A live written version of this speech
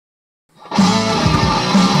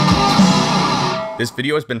This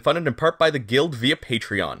video has been funded in part by the Guild via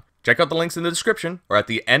Patreon. Check out the links in the description or at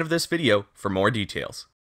the end of this video for more details.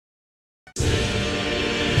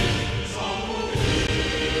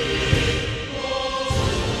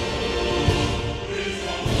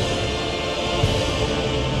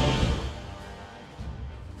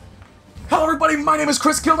 Hello everybody, my name is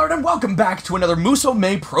Gildart and welcome back to another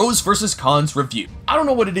Musou Pros vs. Cons review. I don't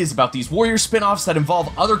know what it is about these Warrior spin-offs that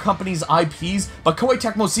involve other companies' IPs, but Koei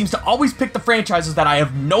Tecmo seems to always pick the franchises that I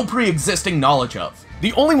have no pre-existing knowledge of.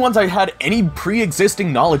 The only ones I had any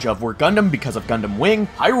pre-existing knowledge of were Gundam because of Gundam Wing,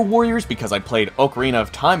 Hyrule Warriors because I played Ocarina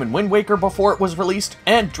of Time and Wind Waker before it was released,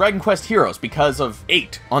 and Dragon Quest Heroes because of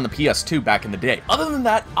 8 on the PS2 back in the day. Other than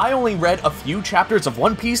that, I only read a few chapters of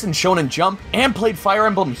One Piece and Shonen Jump, and played Fire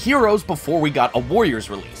Emblem Heroes before we got a Warriors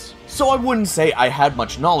release. So I wouldn't say I had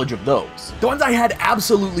much knowledge of those. The ones I had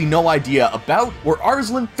absolutely no idea about were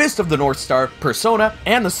Arslan, Fist of the North Star, Persona,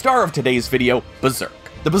 and the star of today's video, Berserk.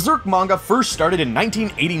 The Berserk manga first started in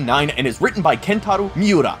 1989 and is written by Kentaro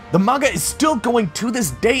Miura. The manga is still going to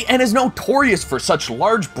this day and is notorious for such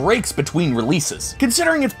large breaks between releases.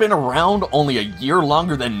 Considering it's been around only a year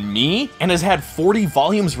longer than me and has had 40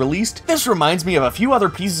 volumes released, this reminds me of a few other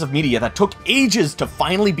pieces of media that took ages to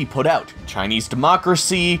finally be put out. Chinese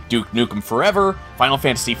Democracy, Duke Nukem Forever, Final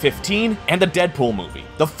Fantasy 15, and the Deadpool movie.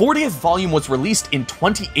 The 40th volume was released in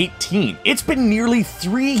 2018. It's been nearly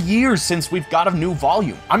 3 years since we've got a new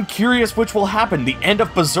volume. I'm curious which will happen, the end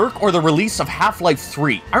of Berserk or the release of Half-Life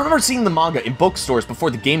 3. I remember seeing the manga in bookstores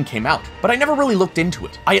before the game came out, but I never really looked into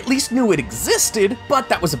it. I at least knew it existed, but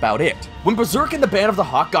that was about it. When Berserk and the Band of the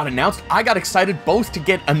Hawk got announced, I got excited both to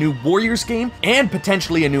get a new Warriors game and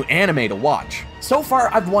potentially a new anime to watch. So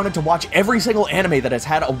far, I've wanted to watch every single anime that has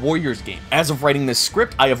had a Warriors game. As of writing this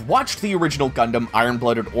script, I have watched the original Gundam,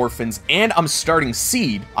 Iron-Blooded Orphans, and I'm starting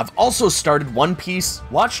Seed. I've also started One Piece,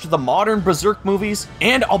 watched the modern Berserk movies,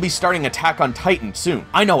 and I'll be starting Attack on Titan soon.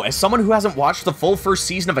 I know, as someone who hasn't watched the full first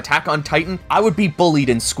season of Attack on Titan, I would be bullied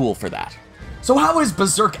in school for that. So how is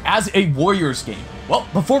Berserk as a Warriors game? Well,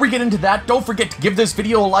 before we get into that, don't forget to give this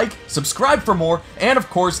video a like, subscribe for more, and of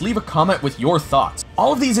course, leave a comment with your thoughts.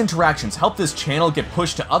 All of these interactions help this channel get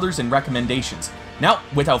pushed to others in recommendations. Now,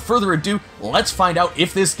 without further ado, let's find out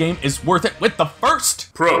if this game is worth it with the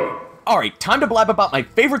first Pro. Alright, time to blab about my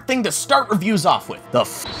favorite thing to start reviews off with, the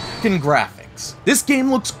f***ing graphics. This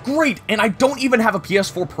game looks great, and I don't even have a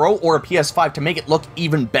PS4 Pro or a PS5 to make it look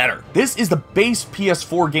even better. This is the base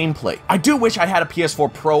PS4 gameplay. I do wish I had a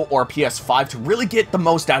PS4 Pro or a PS5 to really get the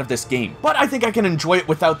most out of this game, but I think I can enjoy it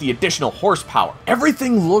without the additional horsepower.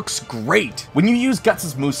 Everything looks great. When you use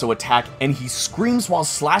Guts' Musou attack and he screams while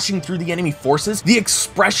slashing through the enemy forces, the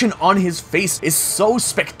expression on his face is so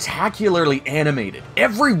spectacularly animated.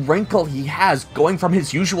 Every wrinkle he has, going from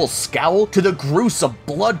his usual scowl to the gruesome,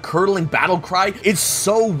 blood-curdling battle cry, it's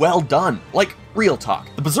so well done. Like, real talk.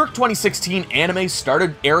 The Berserk 2016 anime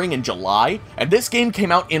started airing in July, and this game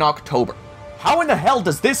came out in October. How in the hell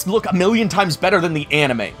does this look a million times better than the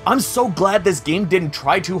anime? I'm so glad this game didn't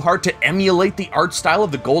try too hard to emulate the art style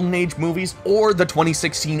of the Golden Age movies or the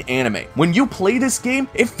 2016 anime. When you play this game,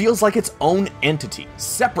 it feels like its own entity,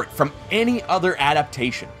 separate from any other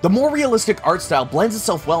adaptation. The more realistic art style blends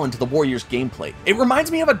itself well into the Warriors gameplay. It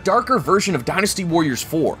reminds me of a darker version of Dynasty Warriors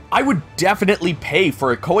 4. I would definitely pay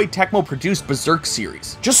for a Koei Tecmo produced Berserk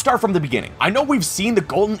series. Just start from the beginning. I know we've seen the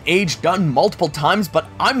Golden Age done multiple times, but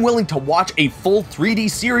I'm willing to watch a full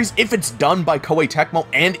 3D series if it's done by Koei Tecmo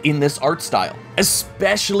and in this art style.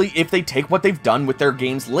 Especially if they take what they've done with their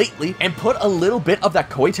games lately and put a little bit of that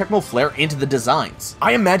Koei Tecmo flair into the designs.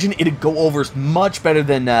 I imagine it'd go over much better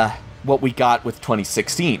than what we got with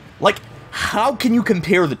 2016. Like, how can you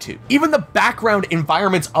compare the two? Even the background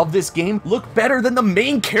environments of this game look better than the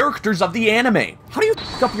main characters of the anime. How do you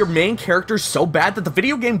f*** up your main characters so bad that the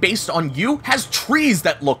video game based on you has trees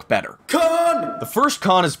that look better? Con! The first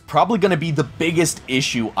con is probably going to be the biggest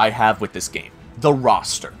issue I have with this game. The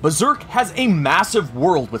roster. Berserk has a massive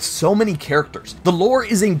world with so many characters. The lore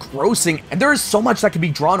is engrossing, and there is so much that can be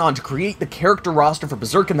drawn on to create the character roster for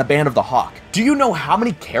Berserk and the Band of the Hawk. Do you know how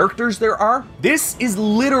many characters there are? This is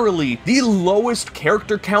literally the lowest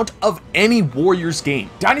character count of any Warriors game.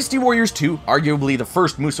 Dynasty Warriors 2, arguably the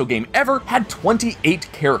first Musou game ever, had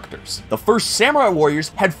 28 characters. The first Samurai Warriors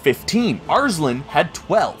had 15. Arslan had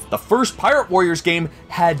 12. The first Pirate Warriors game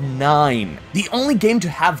had 9. The only game to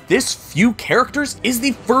have this few characters is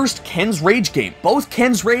the first Ken's Rage game. Both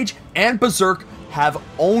Ken's Rage and Berserk have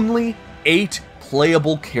only 8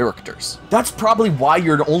 playable characters. That's probably why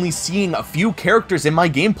you're only seeing a few characters in my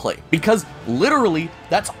gameplay, because literally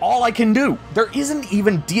That's all I can do. There isn't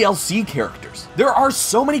even DLC characters. There are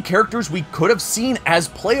so many characters we could have seen as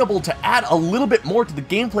playable to add a little bit more to the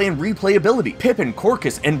gameplay and replayability. Pippin,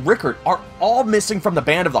 Corcus, and Rickard are all missing from the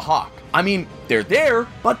Band of the Hawk. I mean, they're there,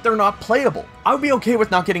 but they're not playable. I would be okay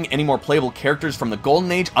with not getting any more playable characters from the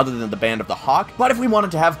Golden Age other than the Band of the Hawk, but if we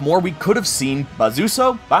wanted to have more, we could have seen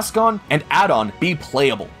Bazuso, Bascon, and Addon be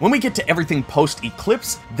playable. When we get to everything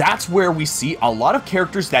post-Eclipse, that's where we see a lot of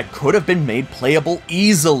characters that could have been made playable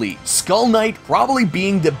easily. Skull Knight probably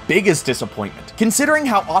being the biggest disappointment. Considering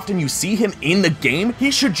how often you see him in the game,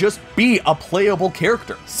 he should just be a playable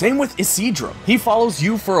character. Same with Isidro. He follows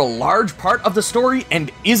you for a large part of the story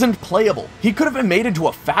and isn't playable. He could have been made into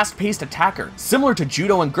a fast-paced attacker, similar to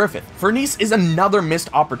Judo and Griffith. Fernice is another missed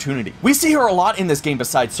opportunity. We see her a lot in this game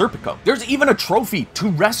besides Serpico. There's even a trophy to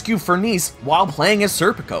rescue Fernice while playing as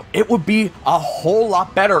Serpico. It would be a whole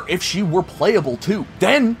lot better if she were playable too.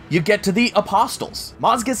 Then you get to the Apostles.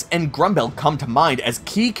 Mozgus and Grumbel come to mind as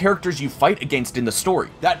key characters you fight against in the story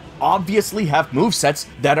that obviously have movesets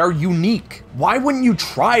that are unique. Why wouldn't you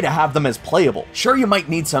try to have them as playable? Sure, you might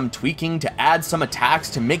need some tweaking to add some attacks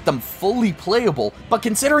to make them fully playable, but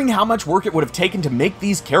considering how much work it would have taken to make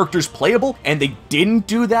these characters playable, and they didn't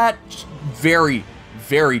do that, very,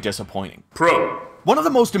 very disappointing. One of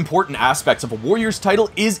the most important aspects of a Warriors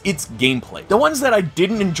title is its gameplay. The ones that I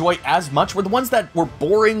didn't enjoy as much were the ones that were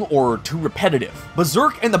boring or too repetitive.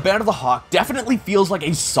 Berserk and the Band of the Hawk definitely feels like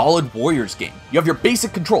a solid Warriors game. You have your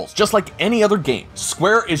basic controls, just like any other game.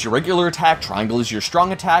 Square is your regular attack, triangle is your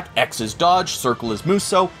strong attack, X is dodge, circle is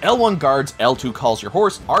Musou, L1 guards, L2 calls your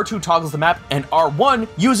horse, R2 toggles the map, and R1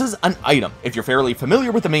 uses an item. If you're fairly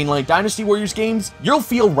familiar with the mainline Dynasty Warriors games, you'll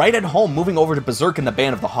feel right at home moving over to Berserk and the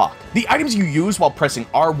Band of the Hawk. The items you use while pressing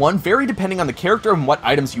R1 vary depending on the character and what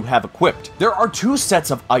items you have equipped. There are two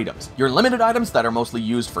sets of items: your limited items that are mostly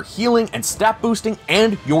used for healing and stat boosting,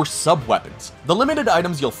 and your sub-weapons. The limited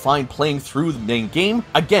items you'll find playing through the main game.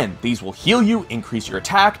 Again, these will heal you, increase your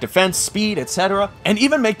attack, defense, speed, etc., and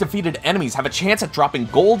even make defeated enemies have a chance at dropping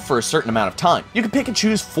gold for a certain amount of time. You can pick and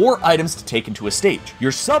choose 4 items to take into a stage.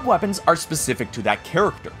 Your sub-weapons are specific to that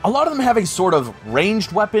character. A lot of them have a sort of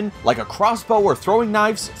ranged weapon, like a crossbow or throwing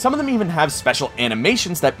knives. Some of them even have special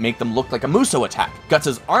animations that make them look like a Musou attack.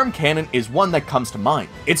 Guts' arm cannon is one that comes to mind.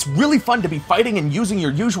 It's really fun to be fighting and using your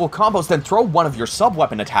usual combos, then throw one of your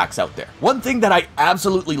sub-weapon attacks out there. One thing that I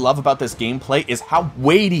absolutely love about this gameplay is how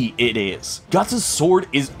weighty it is. Guts' sword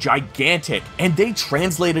is gigantic, and they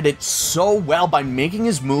translated it so well by making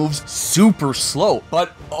his moves super slow,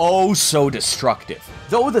 but oh so destructive.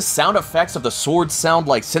 Though the sound effects of the sword sound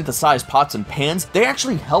like synthesized pots and pans, they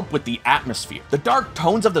actually help with the atmosphere. The dark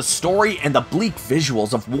tones of the story and the bleak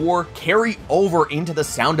visuals of war carry over into the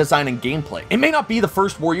sound design and gameplay. It may not be the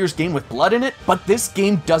first Warriors game with blood in it, but this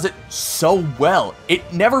game does it so well.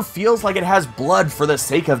 It never feels like it has blood for the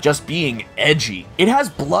sake of just being edgy. It has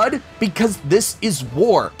blood because this is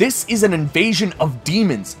war. This is an invasion of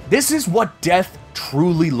demons. This is what death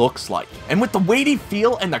truly looks like. And with the weighty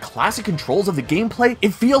feel and the classic controls of the gameplay,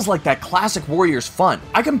 it feels like that classic Warriors fun.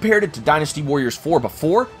 I compared it to Dynasty Warriors 4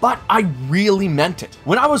 before, but I really meant it.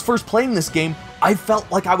 When I was first playing this game, I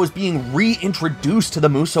felt like I was being reintroduced to the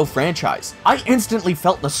Musou franchise. I instantly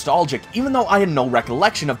felt nostalgic, even though I had no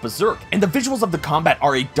recollection of Berserk, and the visuals of the combat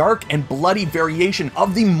are a dark and bloody variation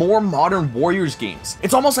of the more modern Warriors games.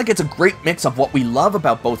 It's almost like it's a great mix of what we love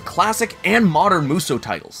about both classic and modern Musou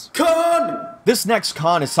titles. This next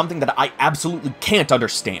con is something that I absolutely can't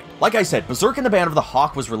understand. Like I said, Berserk and the Band of the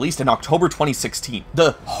Hawk was released in October 2016.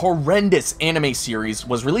 The horrendous anime series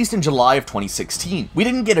was released in July of 2016. We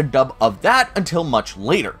didn't get a dub of that until much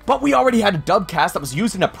later, but we already had a dub cast that was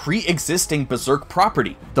used in a pre-existing Berserk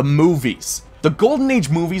property, the movies. The Golden Age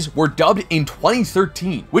movies were dubbed in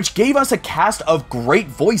 2013, which gave us a cast of great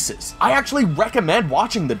voices. I actually recommend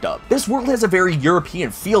watching the dub. This world has a very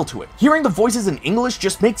European feel to it. Hearing the voices in English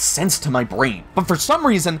just makes sense to my brain, but for some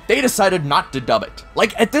reason, they decided not to dub it.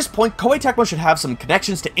 Like, at this point, Koei Tecmo should have some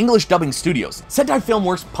connections to English dubbing studios. Sentai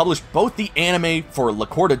Filmworks published both the anime for La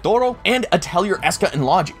Corda d'Oro and Atelier Esca and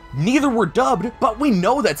Logi. Neither were dubbed, but we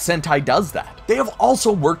know that Sentai does that. They have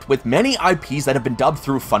also worked with many IPs that have been dubbed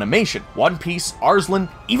through Funimation: One Piece, Arslan,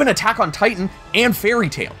 even Attack on Titan, and Fairy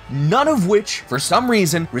Tail, none of which, for some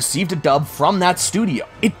reason, received a dub from that studio.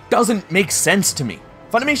 It doesn't make sense to me.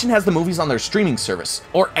 Funimation has the movies on their streaming service,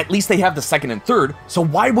 or at least they have the second and third, so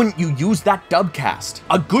why wouldn't you use that dub cast?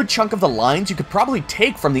 A good chunk of the lines you could probably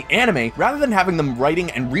take from the anime rather than having them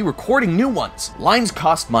writing and re-recording new ones. Lines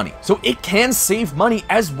cost money, so it can save money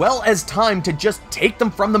as well as time to just take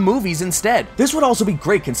them from the movies instead. This would also be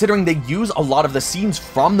great considering they use a lot of the scenes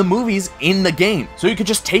from the movies in the game, so you could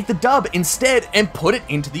just take the dub instead and put it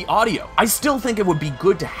into the audio. I still think it would be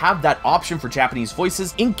good to have that option for Japanese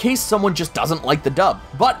voices in case someone just doesn't like the dub,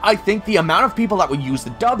 but I think the amount of people that would use the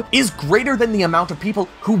dub is greater than the amount of people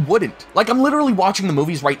who wouldn't. Like, I'm literally watching the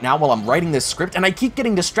movies right now while I'm writing this script, and I keep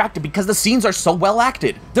getting distracted because the scenes are so well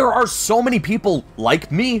acted. There are so many people,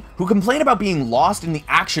 like me, who complain about being lost in the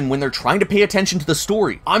action when they're trying to pay attention to the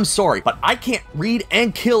story. I'm sorry, but I can't read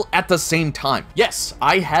and kill at the same time. Yes,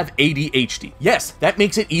 I have ADHD. Yes, that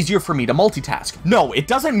makes it easier for me to multitask. No, it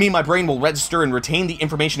doesn't mean my brain will register and retain the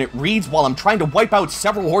information it reads while I'm trying to wipe out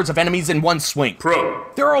several hordes of enemies in one swing.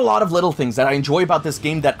 There are a lot of little things that I enjoy about this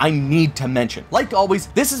game that I need to mention. Like always,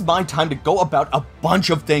 this is my time to go about a bunch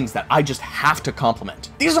of things that I just have to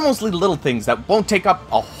compliment. These are mostly little things that won't take up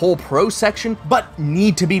a whole pro section, but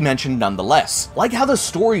need to be mentioned nonetheless. Like how the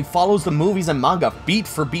story follows the movies and manga beat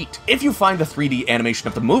for beat. If you find the 3D animation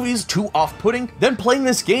of the movies too off-putting, then playing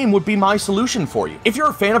this game would be my solution for you. If you're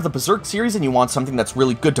a fan of the Berserk series and you want something that's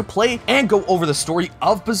really good to play and go over the story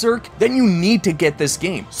of Berserk, then you need to get this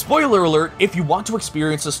game. Spoiler alert, if you want to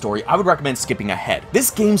experience the story, I would recommend skipping ahead.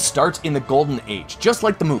 This game starts in the Golden Age, just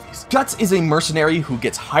like the movies. Guts is a mercenary who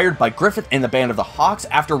gets hired by Griffith and the Band of the Hawks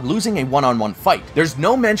after losing a one-on-one fight. There's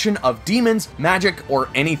no mention of demons, magic, or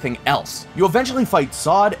anything else. You eventually fight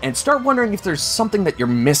Zod and start wondering if there's something that you're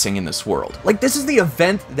missing in this world. Like, this is the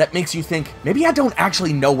event that makes you think, maybe I don't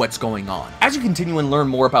actually know what's going on. As you continue and learn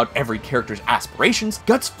more about every character's aspirations,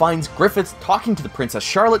 Guts finds Griffith talking to the Princess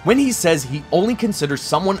Charlotte when he says he only considers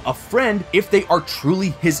someone a friend if they are truly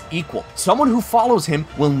his equal. Someone who follows him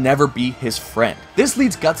will never be his friend. This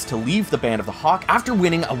leads Guts to leave the Band of the Hawk after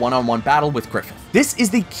winning a one-on-one battle with Griffith. This is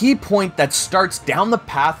the key point that starts down the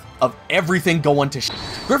path of everything going to shit.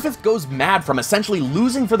 Griffith goes mad from essentially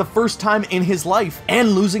losing for the first time in his life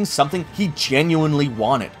and losing something he genuinely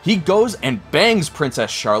wanted. He goes and bangs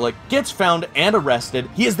Princess Charlotte, gets found and arrested.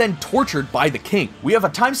 He is then tortured by the king. We have a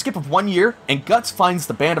time skip of 1 year and Guts finds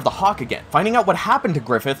the Band of the Hawk again. Finding out what happened to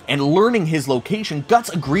Griffith and learning his location, Guts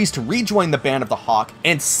agrees to rejoin the Band of the Hawk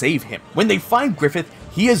and save him. When they find Griffith,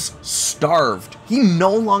 he is starved. He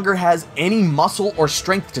no longer has any muscle or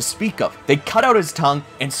strength to speak of. They cut out his tongue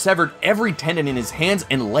and severed every tendon in his hands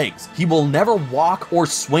and legs. He will never walk or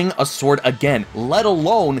swing a sword again, let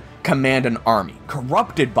alone command an army.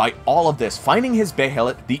 Corrupted by all of this, finding his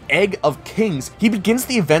Behelit, the Egg of Kings, he begins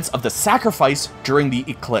the events of the sacrifice during the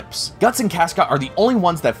eclipse. Guts and Casca are the only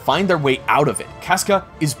ones that find their way out of it. Casca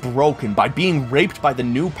is broken by being raped by the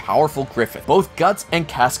new powerful Griffith. Both Guts and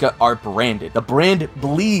Casca are branded. The brand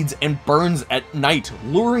bleeds and burns at night,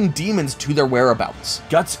 luring demons to their whereabouts.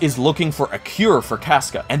 Guts is looking for a cure for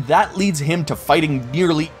Casca, and that leads him to fighting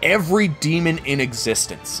nearly every demon in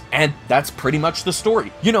existence. And that's pretty much the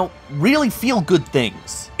story. You know, really feel good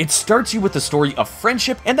things. It starts you with the story of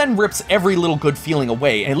friendship and then rips every little good feeling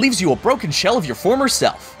away and leaves you a broken shell of your former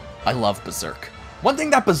self. I love Berserk. One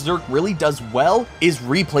thing that Berserk really does well is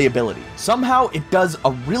replayability. Somehow it does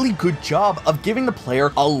a really good job of giving the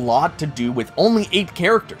player a lot to do with only 8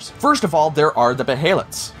 characters. First of all, there are the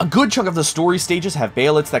Behelits. A good chunk of the story stages have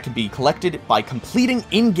Behelits that can be collected by completing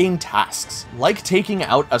in-game tasks, like taking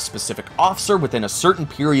out a specific officer within a certain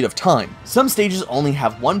period of time. Some stages only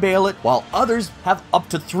have 1 Behelit, while others have up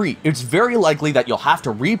to 3. It's very likely that you'll have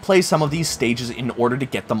to replay some of these stages in order to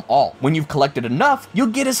get them all. When you've collected enough, you'll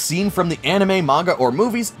get a scene from the anime, manga, or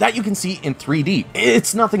movies that you can see in 3D.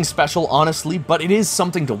 It's nothing special, honestly, but it is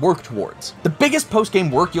something to work towards. The biggest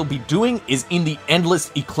post-game work you'll be doing is in the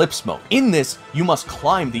Endless Eclipse mode. In this, you must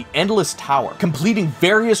climb the Endless Tower, completing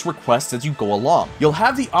various requests as you go along. You'll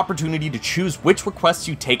have the opportunity to choose which requests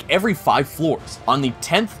you take every 5 floors. On the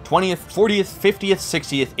 10th, 20th, 40th, 50th,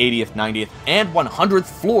 60th, 80th, 90th, and 100th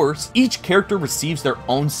floors, each character receives their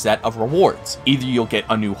own set of rewards. Either you'll get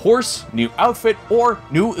a new horse, new outfit, or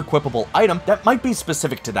new equipable item that might be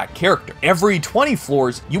specific to that character. Every 20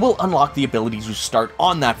 floors, you will unlock the ability to start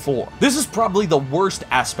on that floor. This is probably the worst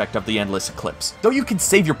aspect of the Endless Eclipse. Though you can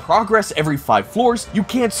save your progress every 5 25 floors, you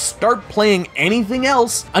can't start playing anything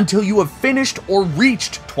else until you have finished or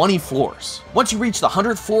reached 20 floors. Once you reach the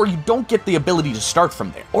 100th floor, you don't get the ability to start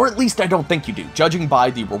from there. Or at least I don't think you do, judging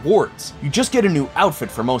by the rewards. You just get a new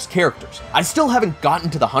outfit for most characters. I still haven't gotten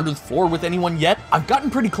to the 100th floor with anyone yet. I've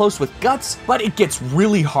gotten pretty close with Guts, but it gets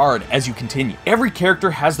really hard as you continue. Every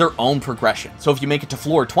character has their own progression, so if you make it to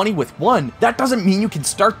floor 20 with one, that doesn't mean you can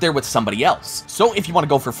start there with somebody else. So if you want to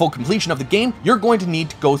go for full completion of the game, you're going to need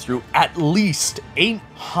to go through at least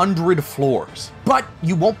 800 floors. But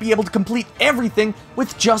you won't be able to complete everything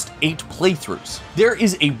with just 8 playthroughs. There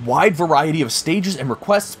is a wide variety of stages and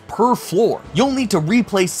requests per floor. You'll need to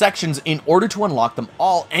replay sections in order to unlock them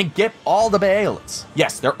all and get all the Baelits.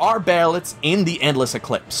 Yes, there are Baelits in the Endless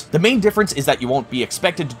Eclipse. The main difference is that you won't be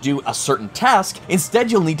expected to do a certain task.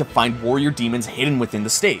 Instead, you'll need to find warrior demons hidden within the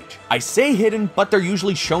stage. I say hidden, but they're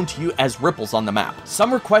usually shown to you as ripples on the map.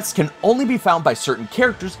 Some requests can only be found by certain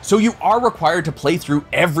characters, so you are required to play through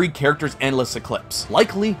every character's Endless Eclipse,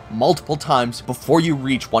 likely multiple times before you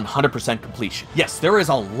reach 100% completion. Yes, there is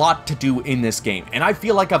a lot to do in this game, and I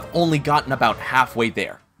feel like I've only gotten about halfway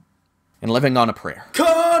there. And living on a prayer.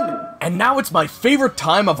 Con! And now it's my favorite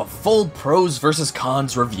time of a full pros versus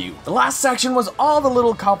cons review. The last section was all the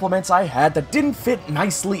little compliments I had that didn't fit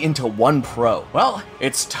nicely into one pro. Well,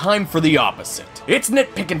 it's time for the opposite. It's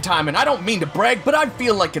nitpicking time, and I don't mean to brag, but I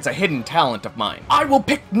feel like it's a hidden talent of mine. I will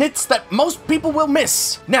pick nits that most people will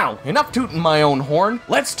miss. Now, enough tooting my own horn,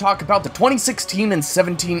 let's talk about the 2016 and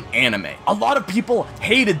 17 anime. A lot of people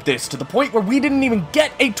hated this to the point where we didn't even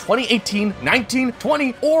get a 2018, 19,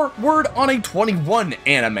 20, or Word on a 21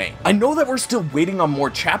 anime. I know that we're still waiting on more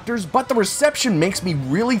chapters, but the reception makes me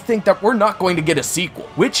really think that we're not going to get a sequel,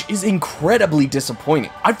 which is incredibly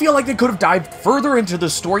disappointing. I feel like they could have dived further into the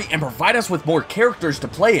story and provide us with more characters to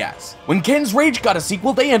play as. When Ken's Rage got a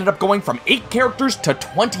sequel, they ended up going from 8 characters to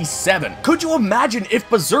 27. Could you imagine if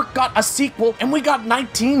Berserk got a sequel and we got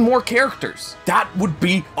 19 more characters? That would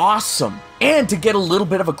be awesome. And to get a little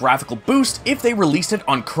bit of a graphical boost if they released it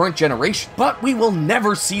on current generation. But we will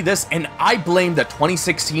never see this, and I blame the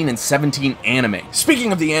 2016 and 17 anime.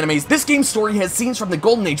 Speaking of the animes, this game's story has scenes from the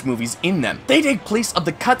Golden Age movies in them. They take place of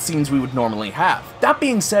the cutscenes we would normally have. That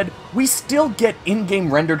being said, we still get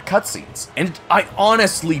in-game rendered cutscenes, and I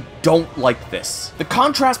honestly don't like this. The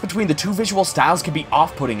contrast between the two visual styles can be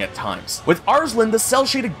off-putting at times. With Arslan, the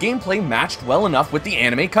cel-shaded gameplay matched well enough with the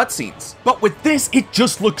anime cutscenes. But with this, it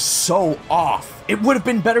just looks so off. It would have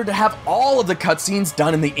been better to have all of the cutscenes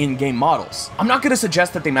done in the in-game models. I'm not going to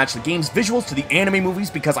suggest that they match the game's visuals to the anime movies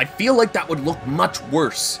because I feel like that would look much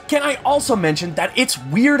worse. Can I also mention that it's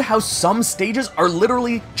weird how some stages are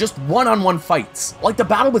literally just one-on-one fights? Like the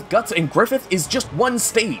battle with Guts and Griffith is just one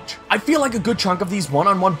stage. I feel like a good chunk of these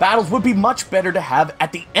one-on-one battles would be much better to have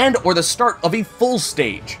at the end or the start of a full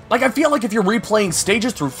stage. Like I feel like if you're replaying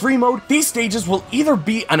stages through free mode, these stages will either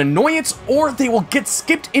be an annoyance or they will get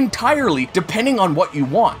skipped entirely depending on what you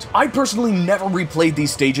want. I personally never replayed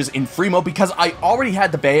these stages in free mode because I already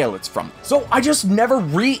had the Baelits from them, so I just never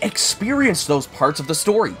re-experienced those parts of the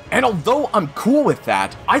story. And although I'm cool with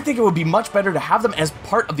that, I think it would be much better to have them as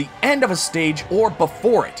part of the end of a stage or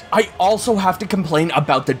before it. I also have to complain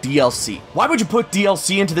about the DLC. Why would you put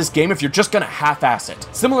DLC into this game if you're just gonna half-ass it?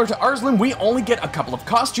 Similar to Arslan, we only get a couple of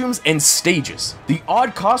costumes and stages. The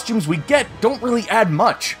odd costumes we get don't really add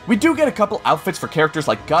much. We do get a couple outfits for characters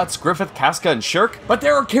like Guts, Griffith, Casca, and Shirk, but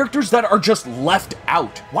there are characters that are just left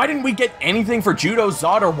out. Why didn't we get anything for Judo,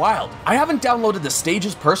 Zod, or Wild? I haven't downloaded the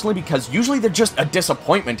stages personally because usually they're just a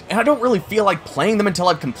disappointment, and I don't really feel like playing them until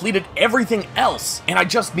I've completed everything else, and I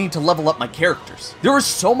just need to level up my characters. There is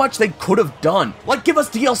so much they could have done, like give us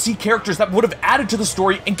DLC characters that would have added to the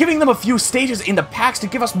story and giving them a few stages in the packs to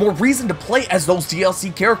give us more reason to play as those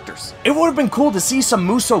DLC characters. It would have been cool to see some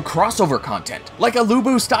Musou crossover content, like a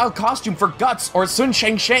Lubu style costume for Guts or a Sun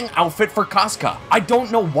Sheng Sheng outfit for Casca. I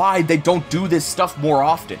don't know why they don't do this stuff more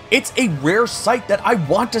often. It's a rare sight that I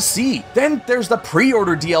want to see. Then there's the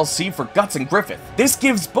pre-order DLC for Guts and Griffith. This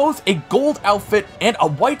gives both a gold outfit and a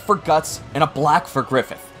white for Guts and a black for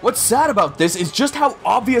Griffith. What's sad about this is just how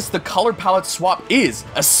obvious the color palette swap is,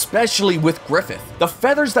 especially with Griffith. The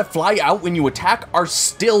feathers that fly out when you attack are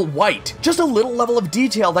still white. Just a little level of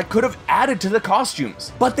detail that could have added to the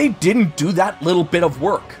costumes. But they didn't do that little bit of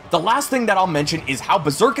work. The last thing that I'll mention is how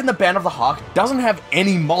Berserk in the Band of the Hawk doesn't have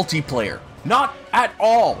any multiplayer. Not at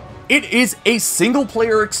all. It is a single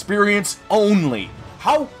player experience only.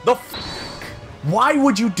 How the f***? Why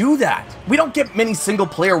would you do that? We don't get many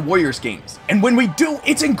single-player Warriors games, and when we do,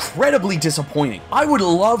 it's incredibly disappointing. I would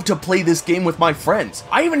love to play this game with my friends.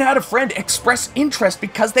 I even had a friend express interest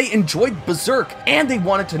because they enjoyed Berserk, and they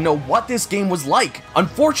wanted to know what this game was like.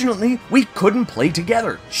 Unfortunately, we couldn't play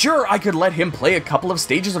together. Sure, I could let him play a couple of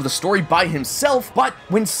stages of the story by himself, but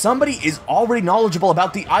when somebody is already knowledgeable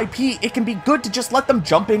about the IP, it can be good to just let them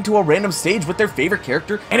jump into a random stage with their favorite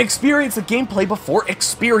character and experience the gameplay before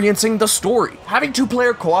experiencing the story. Having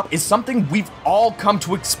two-player co-op is something we've all come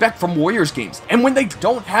to expect from Warriors games, and when they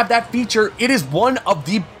don't have that feature, it is one of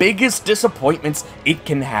the biggest disappointments it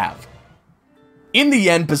can have. In the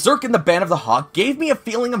end, Berserk and the Band of the Hawk gave me a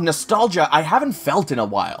feeling of nostalgia I haven't felt in a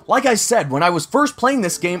while. Like I said, when I was first playing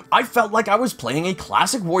this game, I felt like I was playing a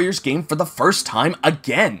classic Warriors game for the first time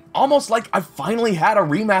again. Almost like I finally had a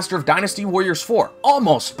remaster of Dynasty Warriors 4.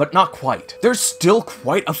 Almost, but not quite. There's still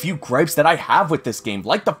quite a few gripes that I have with this game,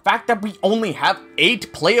 like the fact that we only have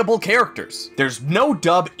 8 playable characters. There's no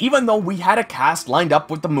dub, even though we had a cast lined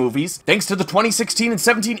up with the movies. Thanks to the 2016 and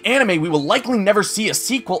 17 anime, we will likely never see a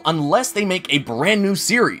sequel unless they make a brand new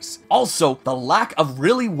series. Also, the lack of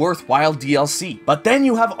really worthwhile DLC. But then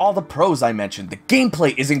you have all the pros I mentioned. The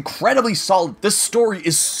gameplay is incredibly solid, the story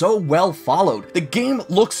is so well followed, the game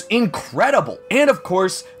looks incredible, and of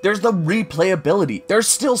course, there's the replayability. There's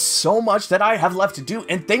still so much that I have left to do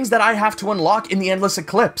and things that I have to unlock in the Endless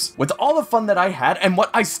Eclipse. With all the fun that I had and what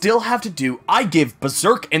I still have to do, I give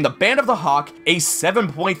Berserk and the Band of the Hawk a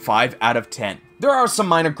 7.5 out of 10. There are some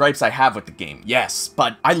minor gripes I have with the game, yes,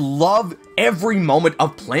 but I love every moment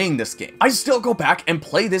of playing this game. I still go back and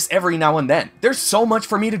play this every now and then. There's so much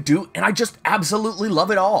for me to do, and I just absolutely love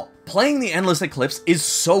it all. Playing the Endless Eclipse is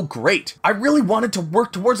so great. I really wanted to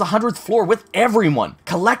work towards the 100th floor with everyone,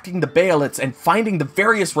 collecting the Baelits and finding the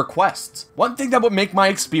various requests. One thing that would make my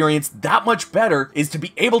experience that much better is to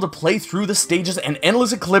be able to play through the stages and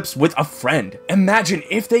Endless Eclipse with a friend. Imagine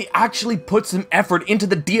if they actually put some effort into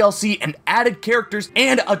the DLC and added characters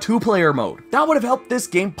and a 2-player mode. That would have helped this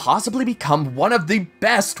game possibly become one of the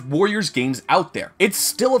best Warriors games out there. It's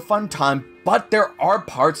still a fun time, but there are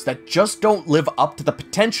parts that just don't live up to the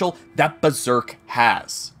potential that Berserk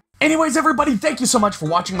has. Anyways, everybody, thank you so much for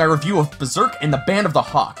watching my review of Berserk and the Band of the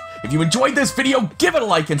Hawk. If you enjoyed this video, give it a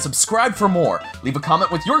like and subscribe for more. Leave a comment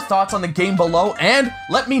with your thoughts on the game below, and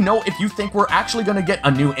let me know if you think we're actually going to get a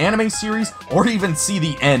new anime series or even see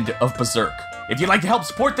the end of Berserk. If you'd like to help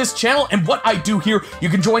support this channel and what I do here, you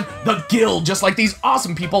can join the Guild, just like these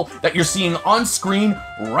awesome people that you're seeing on screen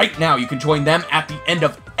right now. You can join them at the end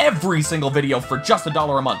of every single video for just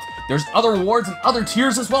 $1 a month. There's other rewards and other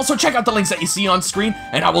tiers as well, so check out the links that you see on screen,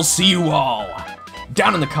 and I will see you all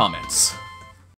down in the comments.